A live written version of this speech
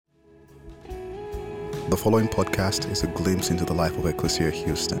The following podcast is a glimpse into the life of Ecclesia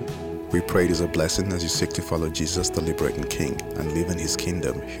Houston. We pray it is a blessing as you seek to follow Jesus, the liberating King, and live in His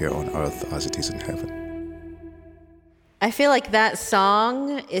kingdom here on earth as it is in heaven. I feel like that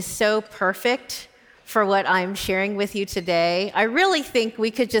song is so perfect for what I'm sharing with you today. I really think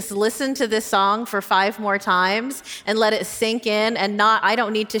we could just listen to this song for 5 more times and let it sink in, and I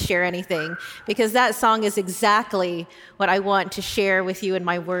don't need to share anything, because that song is exactly what I want to share with you in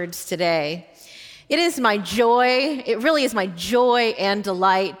my words today. It really is my joy and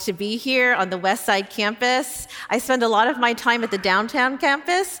delight to be here on the West Side campus. I spend a lot of my time at the downtown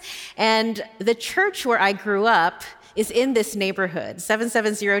campus, and the church where I grew up is in this neighborhood,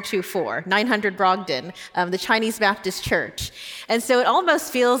 77024, 900 Brogdon, the Chinese Baptist Church. And so it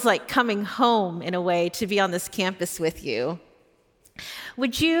almost feels like coming home in a way to be on this campus with you.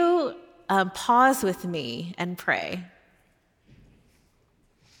 Would you pause with me and pray?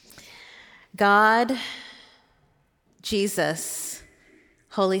 God, Jesus,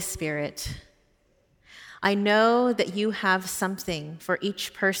 Holy Spirit, I know that you have something for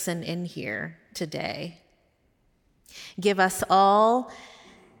each person in here today. Give us all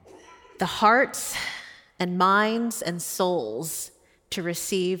the hearts and minds and souls to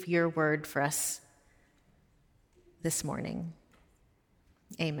receive your word for us this morning.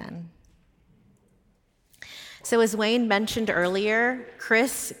 Amen. So as Wayne mentioned earlier,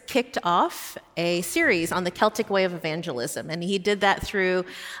 Chris kicked off a series on the Celtic Way of Evangelism, and he did that through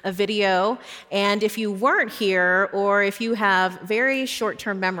a video. And if you weren't here, or if you have very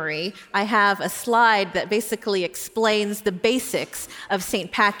short-term memory, I have a slide that basically explains the basics of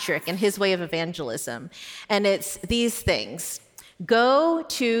St. Patrick and his way of evangelism. And it's these things: go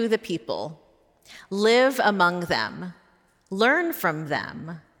to the people, live among them, learn from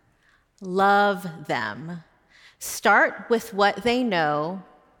them, love them. Start with what they know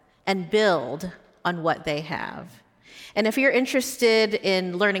and build on what they have. And if you're interested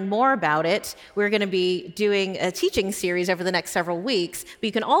in learning more about it, we're going to be doing a teaching series over the next several weeks, but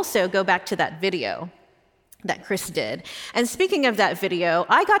you can also go back to that video that Chris did. And speaking of that video,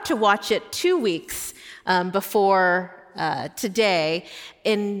 I got to watch it 2 weeks before today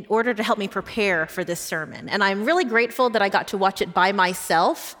in order to help me prepare for this sermon. And I'm really grateful that I got to watch it by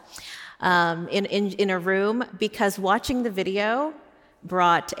myself in a room, because watching the video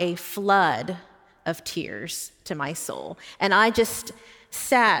brought a flood of tears to my soul. And I just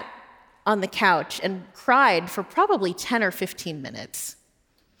sat on the couch and cried for probably 10 or 15 minutes.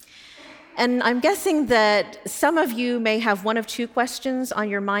 And I'm guessing that some of you may have one of 2 questions on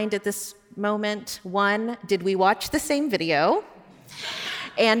your mind at this moment. 1, did we watch the same video?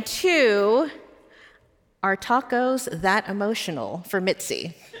 And 2, are tacos that emotional for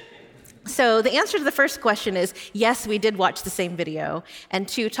Mitzi? So the answer to the first question is yes, we did watch the same video, and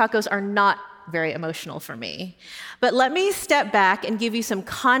 2, tacos are not very emotional for me. But let me step back and give you some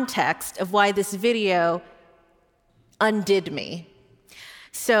context of why this video undid me.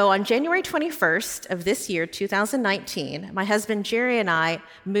 So on January 21st of this year, 2019, my husband Jerry and I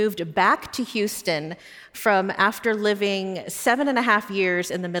moved back to Houston from after living 7.5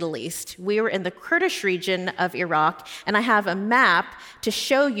 years in the Middle East. We were in the Kurdish region of Iraq, and I have a map to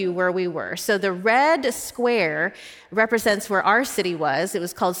show you where we were. So the red square represents where our city was. It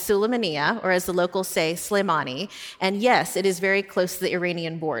was called Sulaymaniyah, or as the locals say, Slimani. And yes, it is very close to the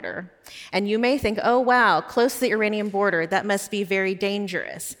Iranian border. And you may think, oh wow, close to the Iranian border, that must be very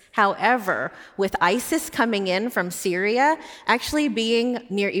dangerous. However, with ISIS coming in from Syria, actually being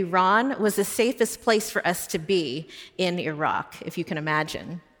near Iran was the safest place for us to be in Iraq, if you can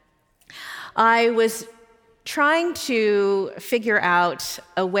imagine. I was trying to figure out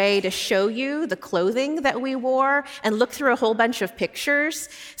a way to show you the clothing that we wore and look through a whole bunch of pictures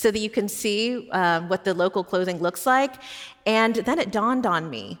so that you can see what the local clothing looks like. And then it dawned on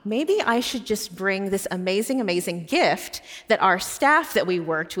me, maybe I should just bring this amazing, amazing gift that our staff that we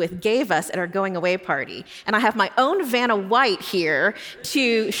worked with gave us at our going away party. And I have my own Vanna White here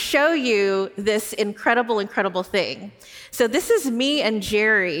to show you this incredible, incredible thing. So this is me and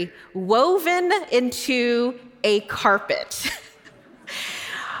Jerry woven into a carpet.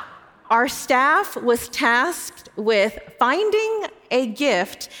 Our staff was tasked with finding a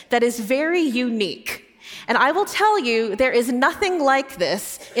gift that is very unique. And I will tell you, there is nothing like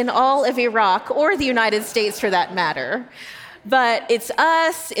this in all of Iraq, or the United States for that matter. But it's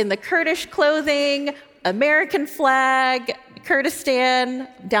us in the Kurdish clothing, American flag, Kurdistan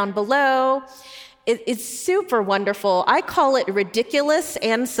down below. It's super wonderful. I call it ridiculous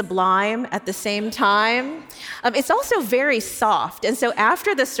and sublime at the same time. It's also very soft. And so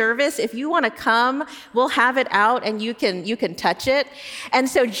after the service, if you want to come, we'll have it out and you can touch it. And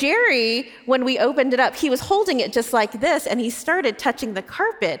so Jerry, when we opened it up, he was holding it just like this, and he started touching the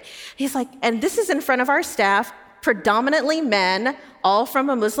carpet. He's like, and this is in front of our staff, predominantly men, all from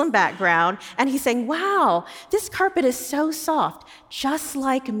a Muslim background. And he's saying, wow, this carpet is so soft, just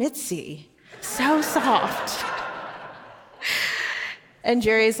like Mitzi. So soft. And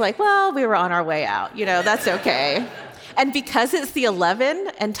Jerry's like, well, we were on our way out. That's okay. And because it's the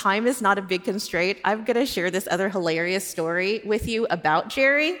 11 and time is not a big constraint, I'm going to share this other hilarious story with you about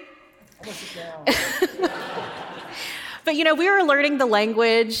Jerry. But, we were learning the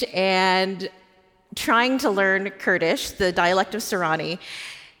language and trying to learn Kurdish, the dialect of Sorani.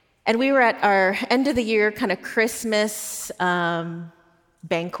 And we were at our end of the year kind of Christmas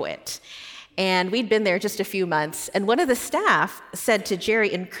banquet. And we'd been there just a few months. And one of the staff said to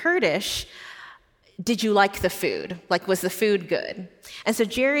Jerry in Kurdish, did you like the food? Like, was the food good? And so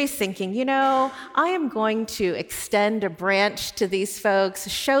Jerry's thinking, I am going to extend a branch to these folks,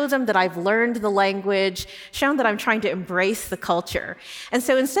 show them that I've learned the language, show them that I'm trying to embrace the culture. And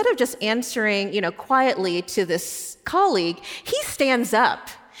so instead of just answering, quietly to this colleague, he stands up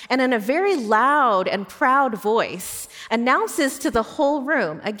and in a very loud and proud voice announces to the whole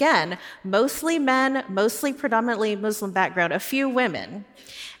room, again, mostly men, mostly predominantly Muslim background, a few women,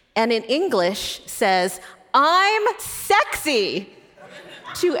 and in English says, I'm sexy,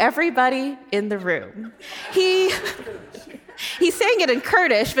 to everybody in the room. He's saying it in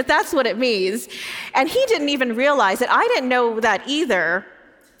Kurdish, but that's what it means. And he didn't even realize it. I didn't know that either.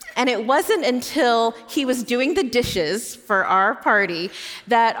 And it wasn't until he was doing the dishes for our party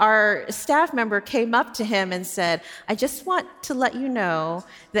that our staff member came up to him and said, I just want to let you know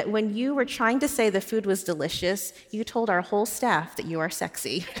that when you were trying to say the food was delicious, you told our whole staff that you are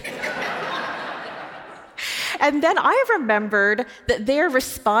sexy. And then I remembered that their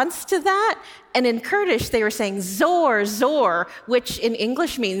response to that, and in Kurdish they were saying zor, zor, which in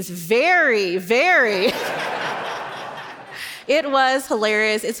English means very, very. It was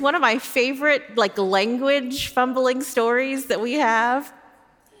hilarious. It's one of my favorite language fumbling stories that we have.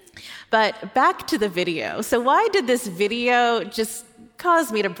 But back to the video. So why did this video just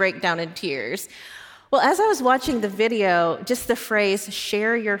cause me to break down in tears? Well, as I was watching the video, just the phrase,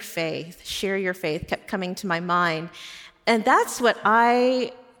 share your faith, kept coming to my mind. And that's what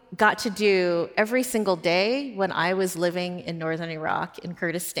I got to do every single day when I was living in northern Iraq, in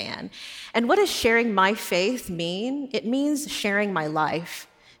Kurdistan. And what does sharing my faith mean? It means sharing my life,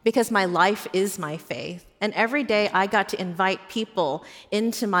 because my life is my faith. And every day I got to invite people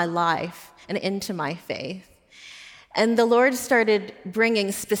into my life and into my faith. And the Lord started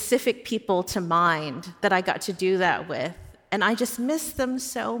bringing specific people to mind that I got to do that with. And I just miss them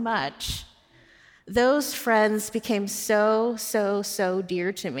so much. Those friends became so, so, so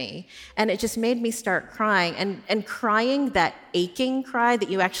dear to me. And it just made me start crying. And crying, that aching cry that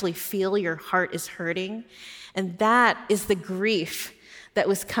you actually feel your heart is hurting. And that is the grief that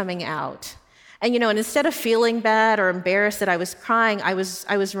was coming out. And and instead of feeling bad or embarrassed that I was crying, I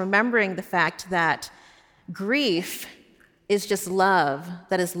was remembering the fact that grief is just love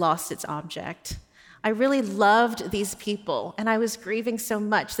that has lost its object. I really loved these people, and I was grieving so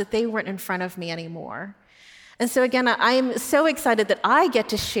much that they weren't in front of me anymore. And so again, I'm so excited that I get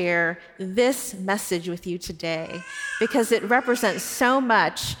to share this message with you today, because it represents so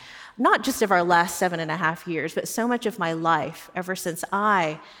much, not just of our last 7.5 years, but so much of my life ever since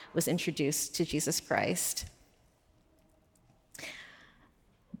I was introduced to Jesus Christ.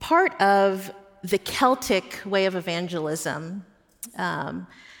 Part of the Celtic Way of Evangelism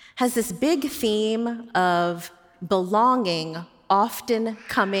has this big theme of belonging often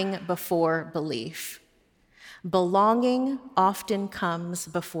coming before belief. Belonging often comes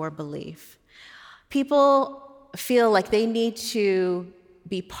before belief. People feel like they need to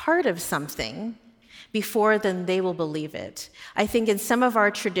be part of something before then they will believe it. I think in some of our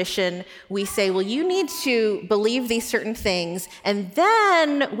tradition, we say, well, you need to believe these certain things, and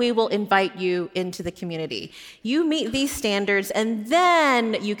then we will invite you into the community. You meet these standards, and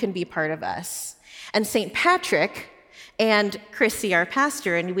then you can be part of us. And St. Patrick and Chrissy, our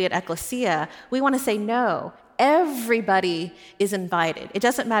pastor, and we at Ecclesia, we want to say no. Everybody is invited. It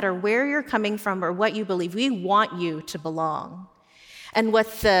doesn't matter where you're coming from or what you believe. We want you to belong. And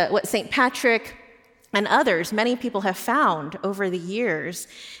what St. Patrick and others, many people have found over the years,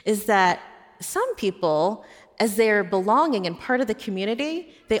 is that some people, as they're belonging and part of the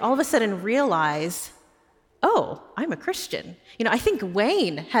community, they all of a sudden realize oh, I'm a Christian. I think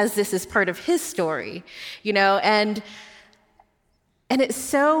Wayne has this as part of his story, and it's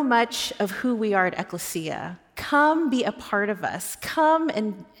so much of who we are at Ecclesia. Come be a part of us. Come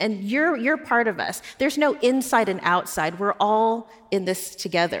and you're part of us. There's no inside and outside. We're all in this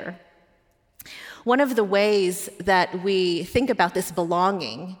together. One of the ways that we think about this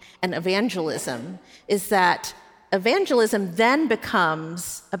belonging and evangelism is that evangelism then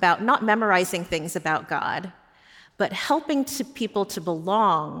becomes about not memorizing things about God, but helping people to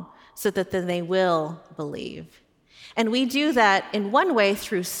belong so that then they will believe. And we do that in one way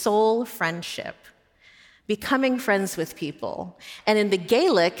through soul friendship, becoming friends with people. And in the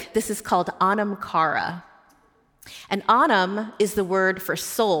Gaelic, this is called anam cara. And anam is the word for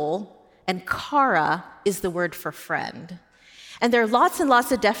soul, and cara is the word for friend. And there are lots and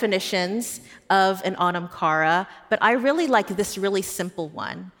lots of definitions of an anam cara, but I really like this really simple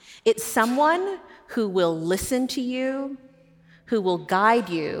one. It's someone who will listen to you, who will guide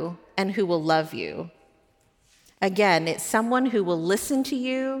you, and who will love you. Again, it's someone who will listen to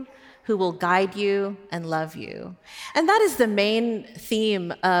you, who will guide you and love you. And that is the main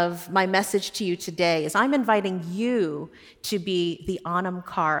theme of my message to you today, is I'm inviting you to be the anam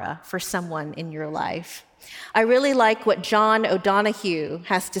cara for someone in your life. I really like what John O'Donohue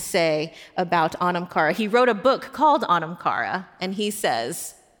has to say about anam cara. He wrote a book called Anam Cara, and he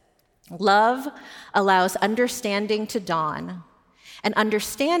says, "Love allows understanding to dawn, and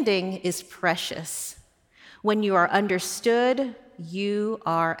understanding is precious. When you are understood, you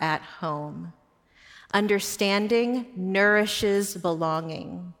are at home. Understanding nourishes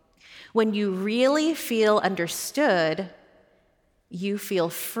belonging. When you really feel understood, you feel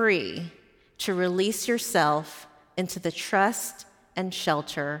free to release yourself into the trust and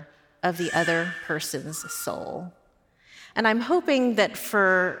shelter of the other person's soul." And I'm hoping that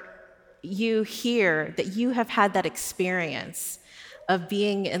for you here, that you have had that experience of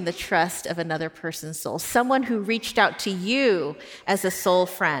being in the trust of another person's soul, someone who reached out to you as a soul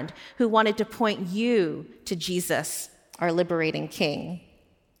friend, who wanted to point you to Jesus, our liberating King.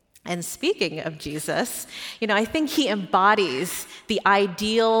 And speaking of Jesus, I think he embodies the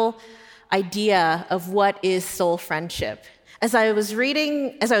ideal idea of what is soul friendship. As I was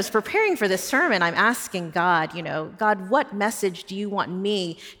preparing for this sermon, I'm asking God, God, what message do you want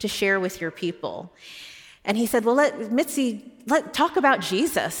me to share with your people? And he said, well, let's talk about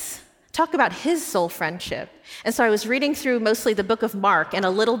Jesus. Talk about his soul friendship. And so I was reading through mostly the book of Mark and a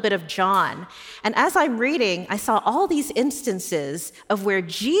little bit of John. And as I'm reading, I saw all these instances of where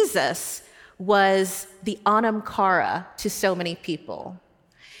Jesus was the anam cara to so many people.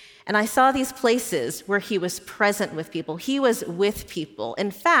 And I saw these places where he was present with people. He was with people.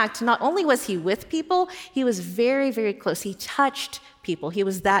 In fact, not only was he with people, he was very, very close. He touched people. He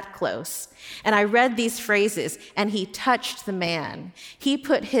was that close. And I read these phrases, and he touched the man. He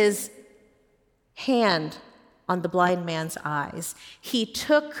put his hand on the blind man's eyes. He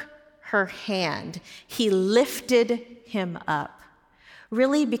took her hand. He lifted him up,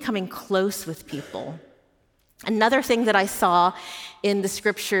 really becoming close with people. Another thing that I saw in the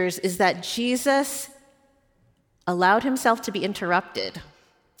scriptures is that Jesus allowed himself to be interrupted.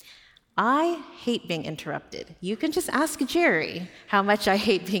 I hate being interrupted. You can just ask Jerry how much I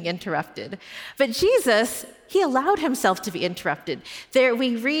hate being interrupted. But Jesus, he allowed himself to be interrupted. There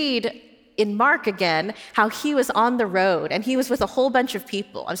we read in Mark again how he was on the road and he was with a whole bunch of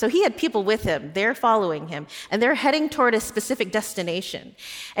people. And so he had people with him, they're following him, and they're heading toward a specific destination.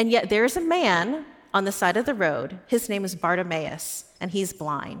 And yet there's a man on the side of the road. His name is Bartimaeus, and he's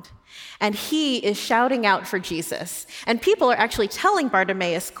blind. And he is shouting out for Jesus. And people are actually telling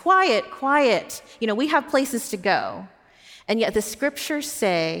Bartimaeus, quiet, quiet. We have places to go. And yet the scriptures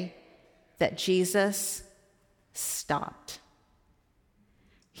say that Jesus stopped.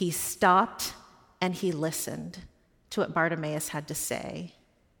 He stopped and he listened to what Bartimaeus had to say.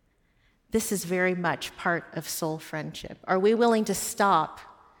 This is very much part of soul friendship. Are we willing to stop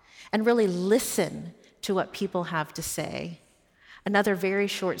and really listen to what people have to say? Another very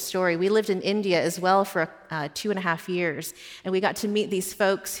short story. We lived in India as well for 2.5 years, and we got to meet these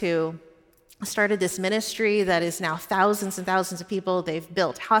folks who started this ministry that is now thousands and thousands of people. They've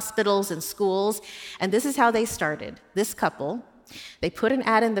built hospitals and schools, and this is how they started. This couple, they put an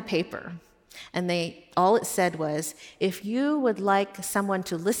ad in the paper, and all it said was, if you would like someone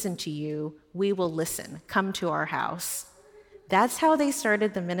to listen to you, we will listen. Come to our house. That's how they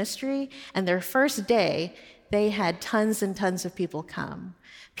started the ministry, and their first day, they had tons and tons of people come.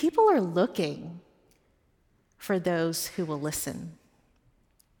 People are looking for those who will listen.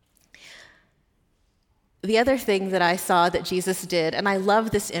 The other thing that I saw that Jesus did, and I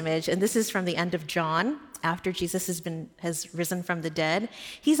love this image, and this is from the end of John, after Jesus has risen from the dead,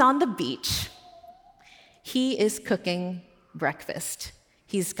 he's on the beach. He is cooking breakfast.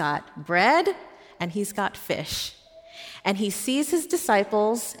 He's got bread and he's got fish. And he sees his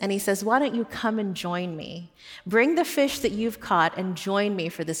disciples and he says, "Why don't you come and join me? Bring the fish that you've caught and join me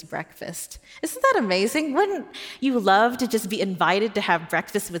for this breakfast." Isn't that amazing? Wouldn't you love to just be invited to have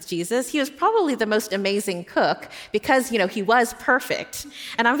breakfast with Jesus? He was probably the most amazing cook because, he was perfect.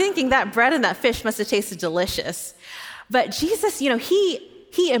 And I'm thinking that bread and that fish must have tasted delicious. But Jesus,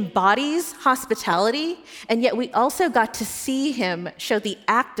 he embodies hospitality, and yet we also got to see him show the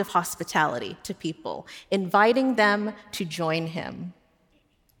act of hospitality to people, inviting them to join him.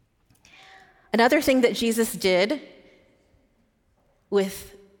 Another thing that Jesus did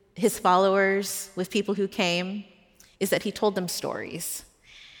with his followers, with people who came, is that he told them stories.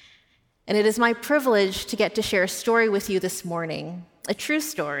 And it is my privilege to get to share a story with you this morning, a true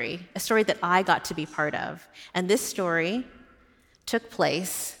story, a story that I got to be part of. And this story took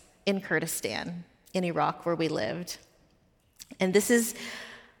place in Kurdistan, in Iraq, where we lived. And this is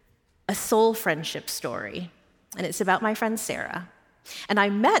a soul friendship story, and it's about my friend Sarah. And I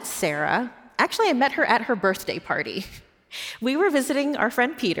met Sarah, I met her at her birthday party. We were visiting our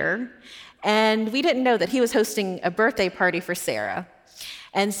friend Peter, and we didn't know that he was hosting a birthday party for Sarah.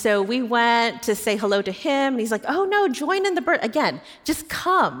 And so we went to say hello to him, and he's like, "Oh no, join in again, just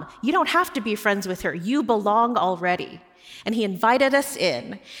come. You don't have to be friends with her. You belong already." And he invited us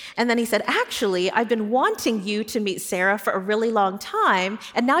in. And then he said, "Actually, I've been wanting you to meet Sarah for a really long time,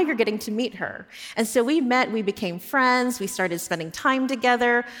 and now you're getting to meet her." And so we met, we became friends, we started spending time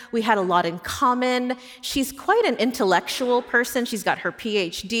together, we had a lot in common. She's quite an intellectual person, she's got her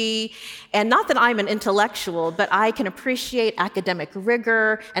PhD, and not that I'm an intellectual, but I can appreciate academic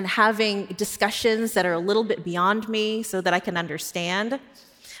rigor and having discussions that are a little bit beyond me so that I can understand.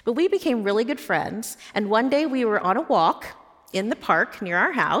 But we became really good friends, and one day we were on a walk in the park near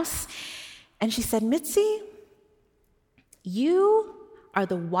our house, and she said, "Mitzi, you are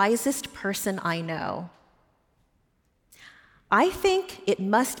the wisest person I know. I think it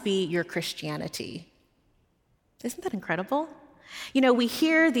must be your Christianity." Isn't that incredible? We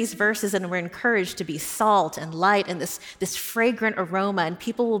hear these verses and we're encouraged to be salt and light and this fragrant aroma, and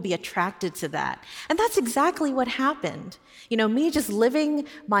people will be attracted to that. And that's exactly what happened. Me just living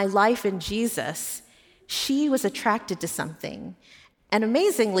my life in Jesus, she was attracted to something. And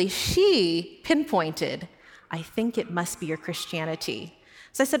amazingly, she pinpointed, "I think it must be your Christianity."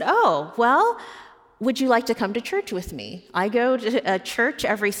 So I said, "Oh, well, would you like to come to church with me?" I go to a church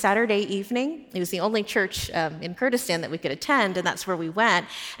every Saturday evening. It was the only church in Kurdistan that we could attend, and that's where we went,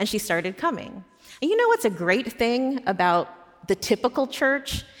 and she started coming. And what's a great thing about the typical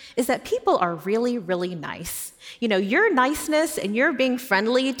church is that people are really, really nice. Your niceness and your being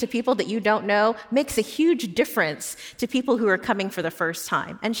friendly to people that you don't know makes a huge difference to people who are coming for the first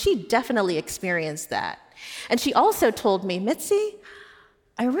time. And she definitely experienced that. And she also told me, "Mitzi,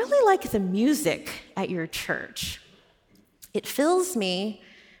 I really like the music at your church. It fills me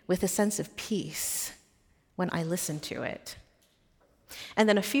with a sense of peace when I listen to it." And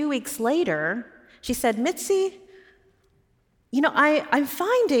then a few weeks later, she said, "Mitzi, I'm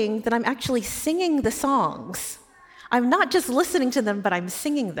finding that I'm actually singing the songs. I'm not just listening to them, but I'm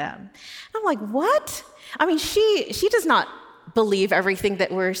singing them." I'm like, "What?" She does not believe everything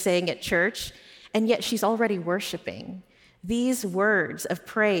that we're saying at church, and yet she's already worshiping. These words of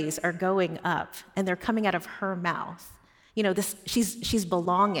praise are going up, and they're coming out of her mouth. She's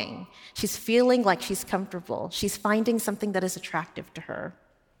belonging. She's feeling like she's comfortable. She's finding something that is attractive to her.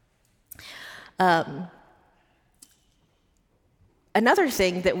 Another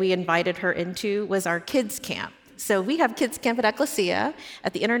thing that we invited her into was our kids' camp. So we have kids camp at Ecclesia.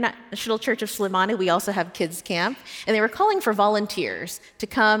 At the International Church of Slimani, we also have kids camp. And they were calling for volunteers to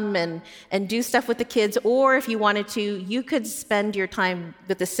come and do stuff with the kids, or if you wanted to, you could spend your time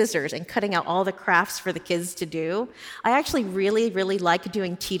with the scissors and cutting out all the crafts for the kids to do. I actually really, really like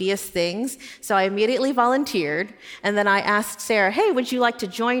doing tedious things, so I immediately volunteered. And then I asked Sarah, "Hey, would you like to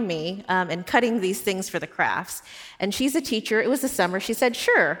join me in cutting these things for the crafts?" And she's a teacher. It was the summer. She said,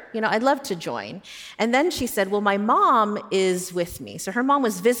 "Sure, I'd love to join." And then she said, "Well, my mom is with me." So her mom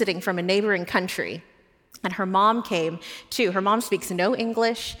was visiting from a neighboring country, and her mom came too. Her mom speaks no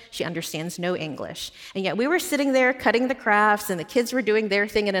English. She understands no English. And yet we were sitting there cutting the crafts, and the kids were doing their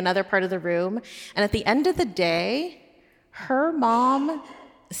thing in another part of the room. And at the end of the day, her mom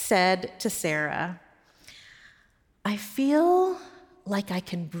said to Sarah, "I feel like I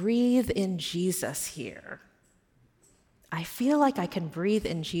can breathe in Jesus here. I feel like I can breathe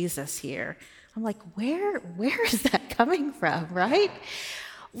in Jesus here." I'm like, where is that coming from, right?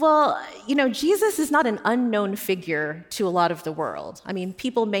 Well, Jesus is not an unknown figure to a lot of the world. I mean,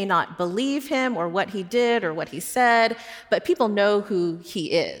 people may not believe him or what he did or what he said, but people know who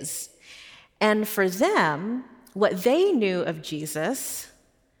he is. And for them, what they knew of Jesus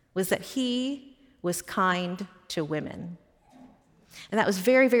was that he was kind to women. And that was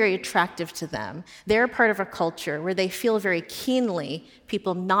very, very attractive to them. They're part of a culture where they feel very keenly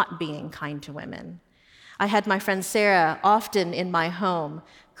people not being kind to women. I had my friend Sarah often in my home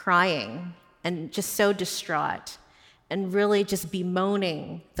crying and just so distraught and really just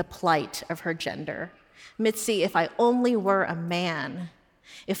bemoaning the plight of her gender. Mitzi, if I only were a man,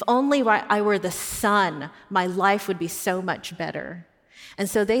 if only I were the son, my life would be so much better. And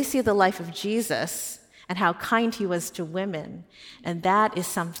so they see the life of Jesus and how kind he was to women, and that is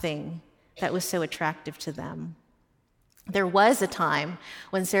something that was so attractive to them. There was a time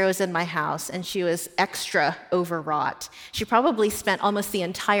when Sarah was in my house and she was extra overwrought. She probably spent almost the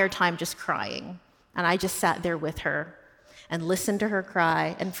entire time just crying, and I just sat there with her and listened to her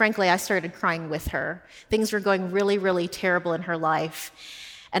cry, and frankly, I started crying with her. Things were going really, really terrible in her life,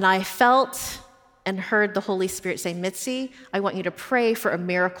 and I felt and heard the Holy Spirit say, Mitzi, I want you to pray for a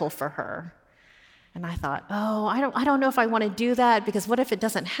miracle for her. And I thought, I don't know if I want to do that, because what if it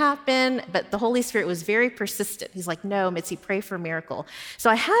doesn't happen? But the Holy Spirit was very persistent. He's like, no, Mitzi, pray for a miracle. So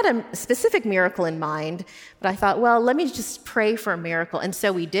I had a specific miracle in mind, but I thought, well, let me just pray for a miracle. And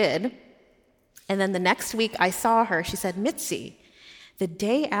so we did. And then the next week I saw her. She said, Mitzi, the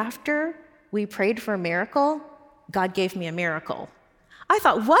day after we prayed for a miracle, God gave me a miracle. I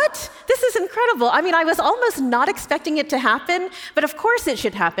thought, what? This is incredible. I mean, I was almost not expecting it to happen, but of course it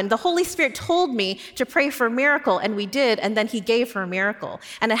should happen. The Holy Spirit told me to pray for a miracle, and we did, and then he gave her a miracle.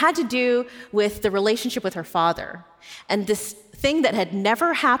 And it had to do with the relationship with her father. And this thing that had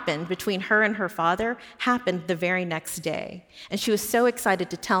never happened between her and her father happened the very next day. And she was so excited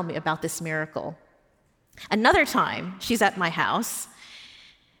to tell me about this miracle. Another time, she's at my house,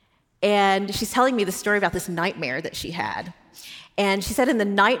 and she's telling me the story about this nightmare that she had. And she said in the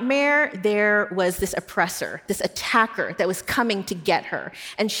nightmare, there was this oppressor, this attacker that was coming to get her.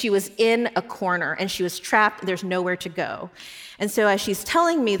 And she was in a corner, and she was trapped. There's nowhere to go. And so as she's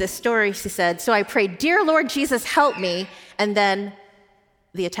telling me this story, she said, so I prayed, dear Lord Jesus, help me. And then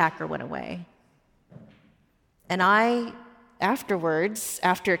the attacker went away. And I, afterwards,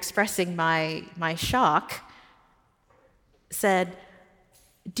 after expressing my shock, said,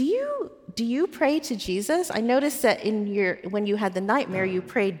 Do you pray to Jesus? I noticed that when you had the nightmare, you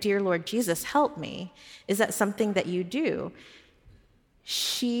prayed, dear Lord Jesus, help me. Is that something that you do?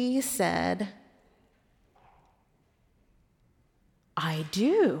 She said, I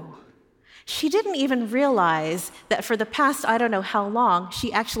do. She didn't even realize that for the past, I don't know how long,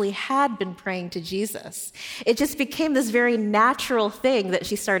 she actually had been praying to Jesus. It just became this very natural thing that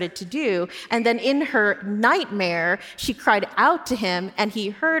she started to do. And then in her nightmare, she cried out to him, and he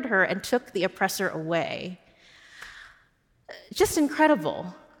heard her and took the oppressor away. Just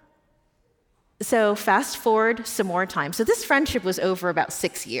incredible. So fast forward some more time. So this friendship was over about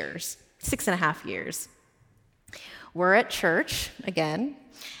 6 years, 6.5 years. We're at church again.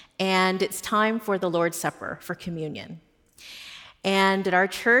 And it's time for the Lord's Supper, for communion. And at our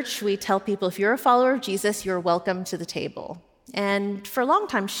church, we tell people, if you're a follower of Jesus, you're welcome to the table. And for a long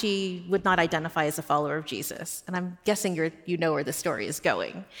time, she would not identify as a follower of Jesus. And I'm guessing you know where the story is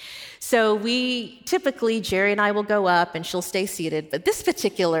going. So Jerry and I will go up, and she'll stay seated. But this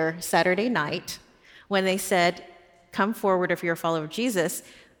particular Saturday night, when they said, come forward if you're a follower of Jesus,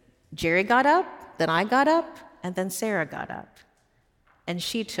 Jerry got up, then I got up, and then Sarah got up. And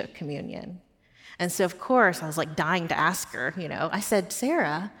she took communion. And so, of course, I was like dying to ask her, I said,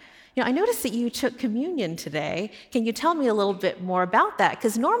 Sarah, I noticed that you took communion today. Can you tell me a little bit more about that?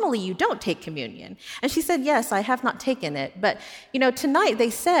 Because normally you don't take communion. And she said, yes, I have not taken it. But, tonight they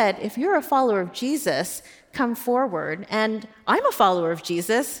said, if you're a follower of Jesus, come forward. And I'm a follower of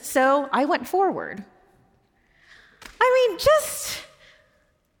Jesus, so I went forward. Just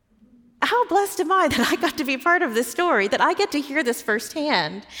how blessed am I that I got to be part of this story, that I get to hear this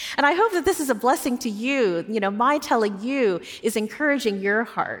firsthand. And I hope that this is a blessing to you. My telling you is encouraging your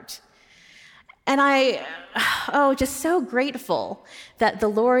heart. And just so grateful that the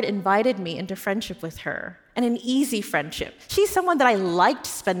Lord invited me into friendship with her, and an easy friendship. She's someone that I liked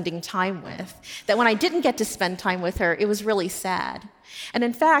spending time with, that when I didn't get to spend time with her, it was really sad. And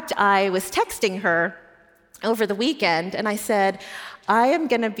in fact, I was texting her over the weekend, and I said, I am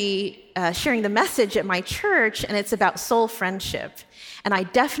going to be sharing the message at my church, and it's about soul friendship. And I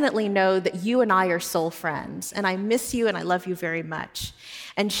definitely know that you and I are soul friends, and I miss you and I love you very much.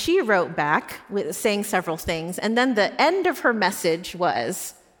 And she wrote back saying several things, and then the end of her message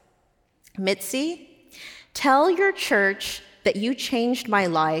was, Mitzi, tell your church that you changed my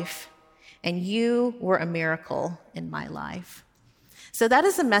life and you were a miracle in my life. So that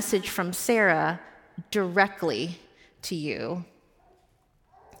is a message from Sarah directly to you.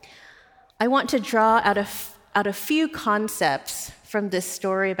 I want to draw out a few concepts from this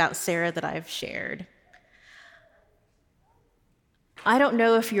story about Sarah that I've shared. I don't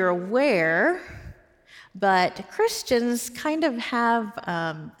know if you're aware, but Christians kind of have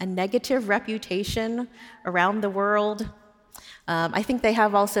a negative reputation around the world. I think they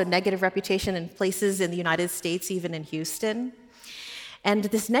have also a negative reputation in places in the United States, even in Houston. And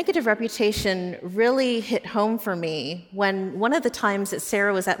this negative reputation really hit home for me when one of the times that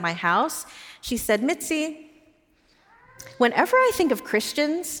Sarah was at my house, she said, Mitzi, whenever I think of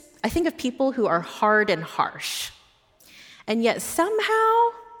Christians, I think of people who are hard and harsh. And yet somehow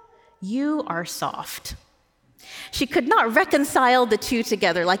you are soft. She could not reconcile the two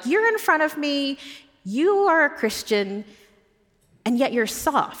together. Like, you're in front of me, you are a Christian, and yet you're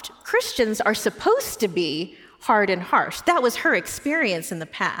soft. Christians are supposed to be hard and harsh. That was her experience in the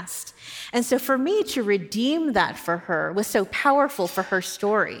past. And so for me to redeem that for her was so powerful for her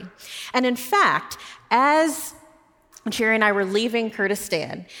story. And in fact, as Jerry and I were leaving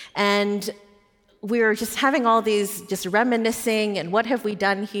Kurdistan, and we were just having all these, just reminiscing, and what have we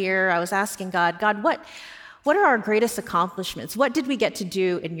done here? I was asking God, what are our greatest accomplishments? What did we get to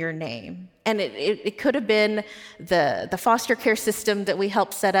do in your name? And it could have been the foster care system that we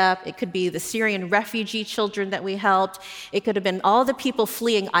helped set up. It could be the Syrian refugee children that we helped. It could have been all the people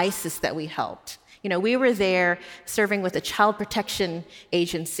fleeing ISIS that we helped. You know, we were there serving with a child protection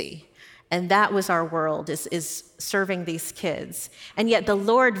agency. And that was our world, is serving these kids. And yet the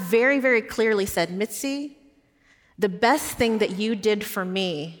Lord very, very clearly said, Mitzi, the best thing that you did for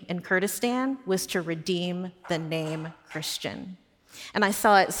me in Kurdistan was to redeem the name Christian. And I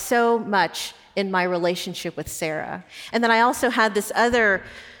saw it so much in my relationship with Sarah. And then I also had this other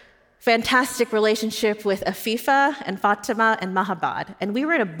fantastic relationship with Afifa and Fatima and Mahabad. And we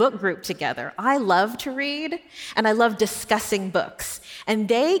were in a book group together. I love to read, and I love discussing books. And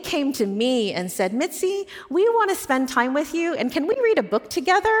they came to me and said, Mitzi, we want to spend time with you, and can we read a book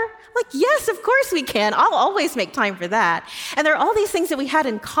together? I'm like, yes, of course we can. I'll always make time for that. And there are all these things that we had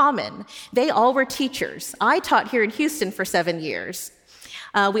in common. They all were teachers. I taught here in Houston for 7 years.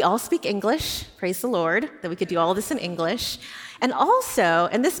 We all speak English, praise the Lord, that we could do all this in English. And also,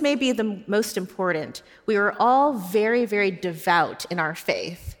 and this may be the most important, we were all very, very devout in our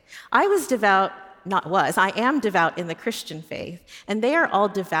faith. I am devout in the Christian faith, and they are all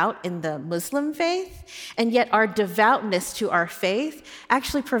devout in the Muslim faith, and yet our devoutness to our faith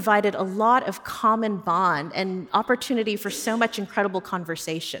actually provided a lot of common bond and opportunity for so much incredible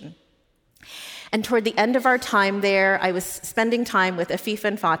conversation. And toward the end of our time there, I was spending time with Afifa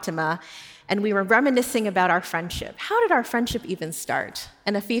and Fatima, and we were reminiscing about our friendship. How did our friendship even start?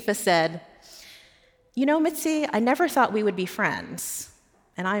 And Afifa said, you know, Mitzi, I never thought we would be friends.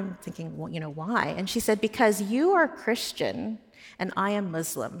 And I'm thinking, well, you know, why? And she said, because you are Christian and I am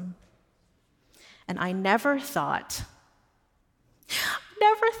Muslim. And I never thought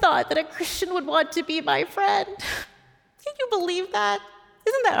that a Christian would want to be my friend. Can you believe that?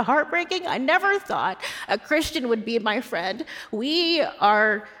 Isn't that heartbreaking? I never thought a Christian would be my friend. We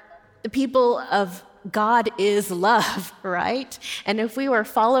are the people of God is love, right? And if we were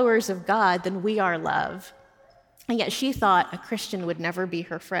followers of God, then we are love. And yet she thought a Christian would never be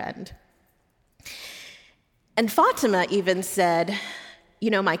her friend. And Fatima even said,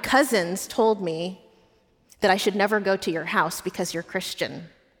 you know, my cousins told me that I should never go to your house because you're Christian.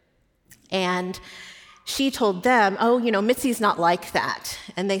 And she told them, oh, you know, Mitzi's not like that.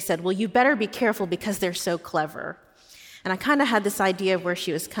 And they said, well, you better be careful because they're so clever. And I kind of had this idea of where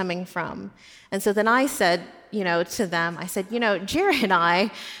she was coming from. And so then I said, you know, to them, I said, you know, Jerry and I,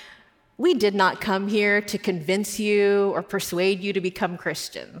 we did not come here to convince you or persuade you to become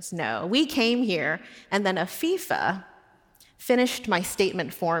Christians. No, we came here. And then Afifa finished my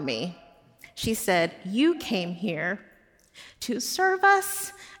statement for me. She said, you came here to serve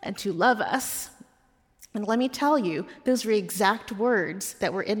us and to love us. And let me tell you, those were exact words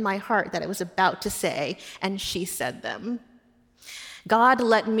that were in my heart that I was about to say, and she said them. God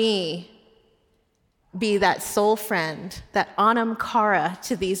let me be that soul friend, that anam cara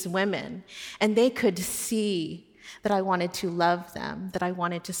to these women, and they could see that I wanted to love them, that I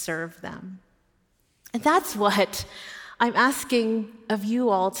wanted to serve them. And that's what I'm asking of you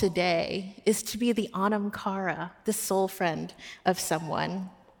all today, is to be the anam cara, the soul friend of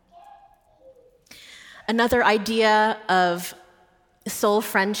someone. Another idea of soul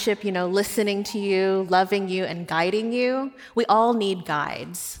friendship, you know, listening to you, loving you, and guiding you. We all need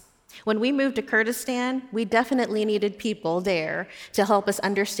guides. When we moved to Kurdistan, we definitely needed people there to help us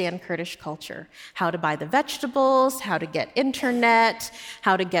understand Kurdish culture, how to buy the vegetables, how to get internet,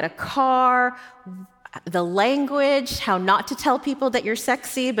 how to get a car, the language, how not to tell people that you're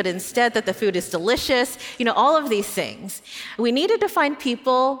sexy, but instead that the food is delicious, all of these things. We needed to find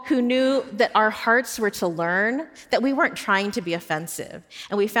people who knew that our hearts were to learn, that we weren't trying to be offensive.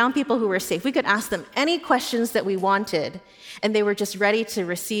 And we found people who were safe. We could ask them any questions that we wanted, and they were just ready to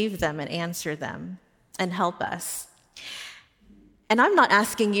receive them and answer them and help us. And I'm not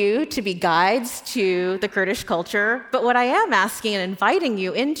asking you to be guides to the Kurdish culture, but what I am asking and inviting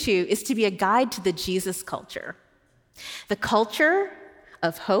you into is to be a guide to the Jesus culture. The culture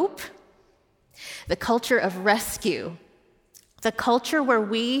of hope, the culture of rescue, the culture where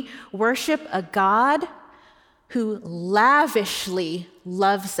we worship a God who lavishly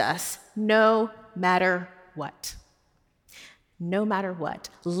loves us no matter what. No matter what.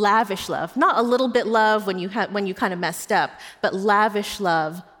 Lavish love. Not a little bit love when you kind of messed up, but lavish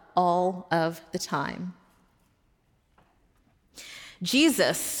love all of the time.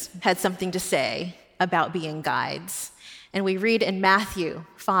 Jesus had something to say about being guides. And we read in Matthew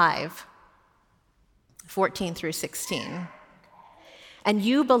 5:14 through 16. "And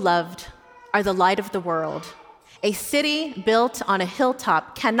you, beloved, are the light of the world. A city built on a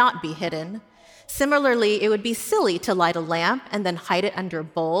hilltop cannot be hidden. Similarly, it would be silly to light a lamp and then hide it under a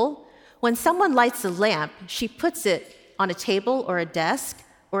bowl. When someone lights a lamp, she puts it on a table or a desk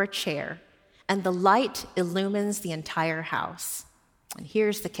or a chair, and the light illumines the entire house." And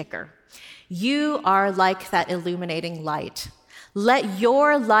here's the kicker. "You are like that illuminating light. Let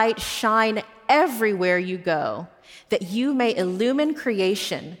your light shine everywhere you go, that you may illumine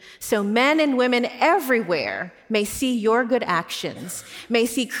creation, so men and women everywhere may see your good actions, may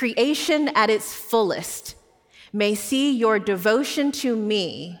see creation at its fullest, may see your devotion to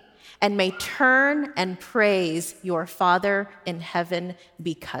me, and may turn and praise your Father in heaven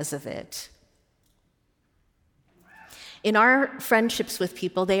because of it." In our friendships with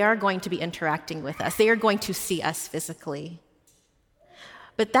people, they are going to be interacting with us. They are going to see us physically.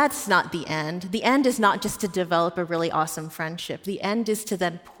 But that's not the end. The end is not just to develop a really awesome friendship. The end is to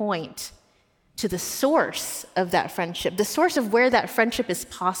then point to the source of that friendship, the source of where that friendship is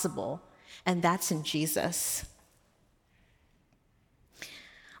possible, and that's in Jesus.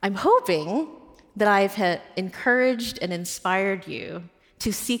 I'm hoping that I've encouraged and inspired you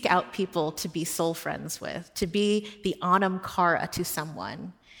to seek out people to be soul friends with, to be the anam cara to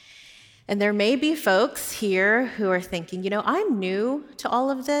someone. And there may be folks here who are thinking, I'm new to all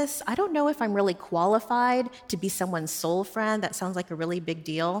of this. I don't know if I'm really qualified to be someone's soul friend. That sounds like a really big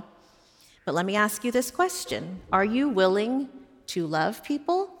deal. But let me ask you this question. Are you willing to love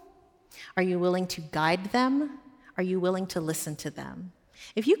people? Are you willing to guide them? Are you willing to listen to them?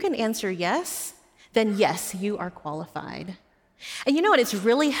 If you can answer yes, then yes, you are qualified. And you know what? It's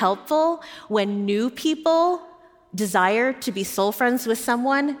really helpful when new people desire to be soul friends with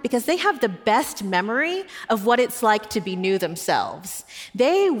someone because they have the best memory of what it's like to be new themselves.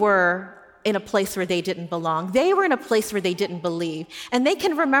 They were in a place where they didn't belong. They were in a place where they didn't believe. And they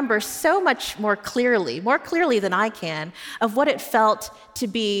can remember so much more clearly than I can, of what it felt to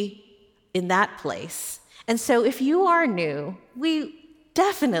be in that place. And so if you are new, we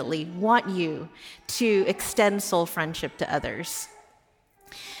definitely want you to extend soul friendship to others.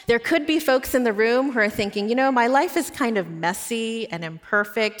 There could be folks in the room who are thinking, my life is kind of messy and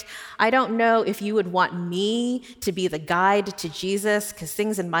imperfect. I don't know if you would want me to be the guide to Jesus because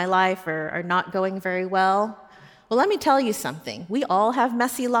things in my life are not going very well. Well, let me tell you something. We all have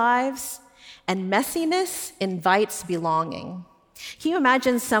messy lives, and messiness invites belonging. Can you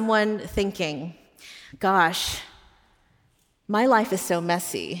imagine someone thinking, gosh, my life is so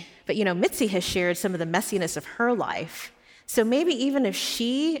messy, but Mitzi has shared some of the messiness of her life. So maybe even if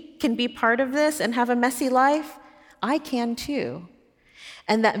she can be part of this and have a messy life, I can too.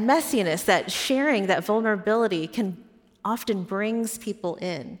 And that messiness, that sharing, that vulnerability can often brings people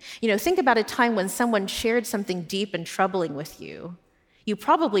in. Think about a time when someone shared something deep and troubling with you. You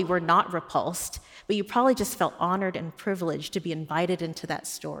probably were not repulsed, but you probably just felt honored and privileged to be invited into that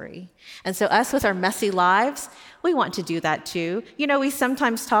story. And so us with our messy lives, we want to do that too. We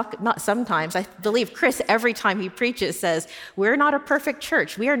sometimes I believe Chris, every time he preaches, says, we're not a perfect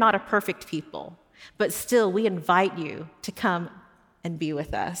church. We are not a perfect people. But still, we invite you to come and be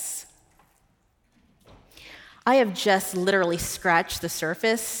with us. I have just literally scratched the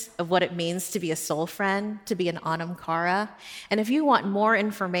surface of what it means to be a soul friend, to be an anam cara. And if you want more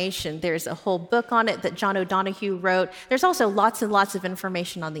information, there's a whole book on it that John O'Donohue wrote. There's also lots and lots of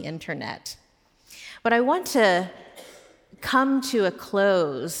information on the internet. But I want to come to a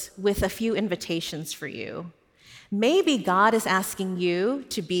close with a few invitations for you. Maybe God is asking you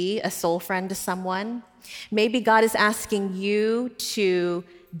to be a soul friend to someone. Maybe God is asking you to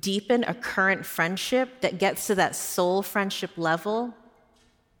deepen a current friendship that gets to that soul friendship level.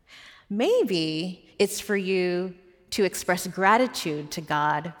 Maybe it's for you to express gratitude to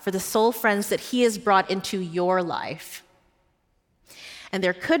God for the soul friends that He has brought into your life. And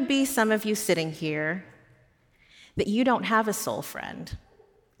there could be some of you sitting here that you don't have a soul friend,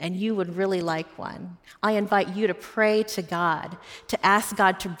 and you would really like one. I invite you to pray to God, to ask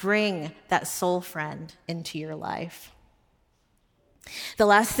God to bring that soul friend into your life. The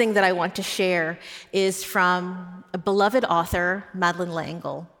last thing that I want to share is from a beloved author, Madeleine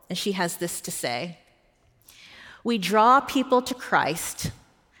L'Engle, and she has this to say: "We draw people to Christ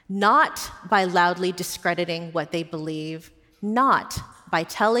not by loudly discrediting what they believe, not by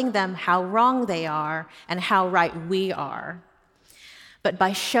telling them how wrong they are and how right we are, but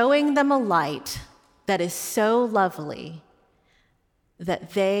by showing them a light that is so lovely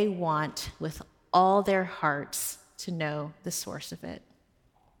that they want with all their hearts to know the source of it."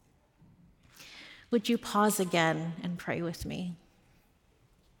 Would you pause again and pray with me?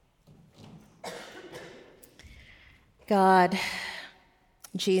 God,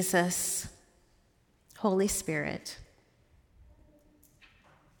 Jesus, Holy Spirit,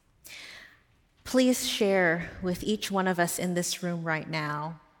 please share with each one of us in this room right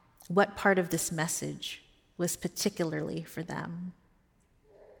now what part of this message was particularly for them.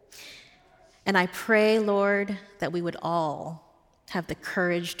 And I pray, Lord, that we would all have the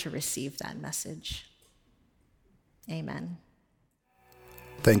courage to receive that message. Amen.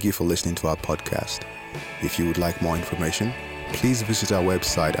 Thank you for listening to our podcast. If you would like more information, please visit our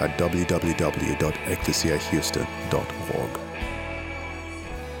website at www.ecclesiahouston.org.